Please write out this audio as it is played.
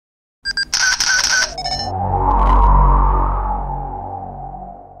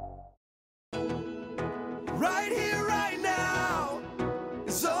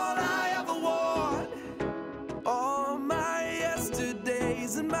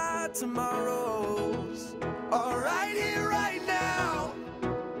my tomorrows. All right here, right now.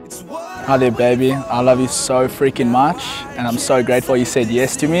 It's what Hi there, baby. I love you so freaking much, and I'm so grateful you said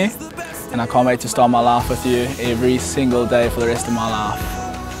yes to me, and I can't wait to start my life with you every single day for the rest of my life.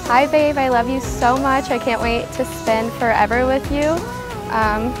 Hi babe, I love you so much. I can't wait to spend forever with you.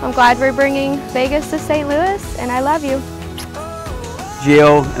 I'm glad we're bringing Vegas to St. Louis, and I love you.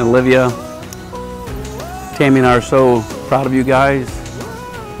 Gio and Olivia, Tammy and I are so proud of you guys.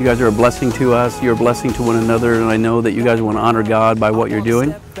 You guys are a blessing to us. You're a blessing to one another, and I know that you guys want to honor God by what you're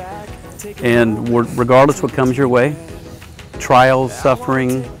doing. And regardless what comes your way, trials,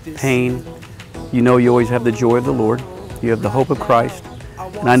 suffering, pain, you know you always have the joy of the Lord. You have the hope of Christ.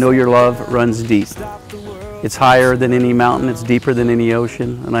 And I know your love runs deep. It's higher than any mountain, it's deeper than any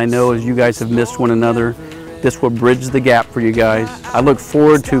ocean. And I know as you guys have missed one another, this will bridge the gap for you guys. I look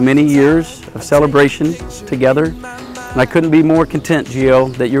forward to many years of celebration together. And I couldn't be more content,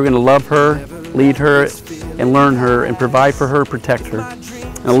 Gio, that you're going to love her, lead her, and learn her, and provide for her, protect her.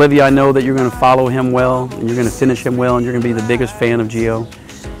 And Olivia, I know that you're going to follow him well, and you're going to finish him well, and you're going to be the biggest fan of Gio.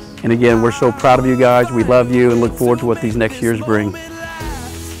 And again, we're so proud of you guys. We love you and look forward to what these next years bring.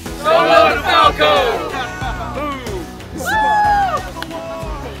 Solo to Falco!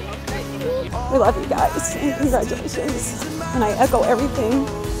 We love you guys, and congratulations. And I echo everything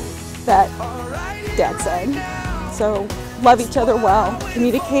that Dad said. So love each other well,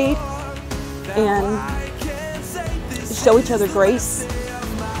 communicate, and show each other grace,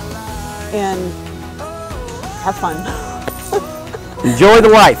 and have fun. Enjoy the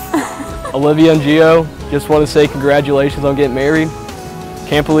life. Olivia and Gio, just want to say congratulations on getting married.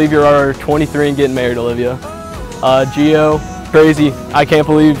 Can't believe you're 23 and getting married, Olivia. Gio, crazy. I can't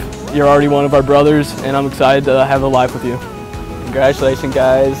believe you're already one of our brothers, and I'm excited to have a life with you. Congratulations,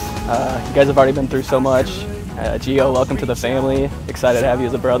 guys. You guys have already been through so much. Gio, welcome to the family. Excited to have you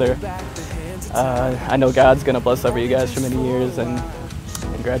as a brother. I know God's going to bless over you guys for many years, and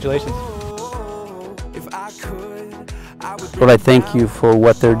congratulations. Lord, I thank you for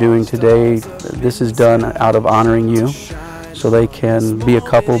what they're doing today. This is done out of honoring you, so they can be a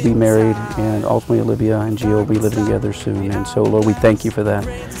couple, be married, and ultimately Olivia and Gio will be living together soon. And so, Lord, we thank you for that.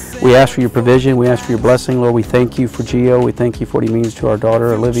 We ask for your provision. We ask for your blessing. Lord, we thank you for Gio. We thank you for what he means to our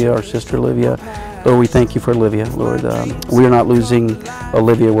daughter, Olivia, our sister, Olivia. Lord, we thank you for Olivia. Lord, we are not losing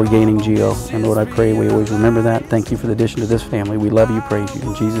Olivia. We're gaining Gio. And Lord, I pray we always remember that. Thank you for the addition to this family. We love you, praise you.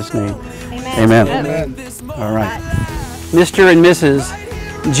 In Jesus' name, amen. Amen. All right. Mr. and Mrs.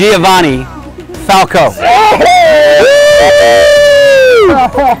 Giovanni Falco.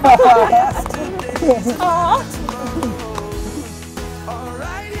 Aww.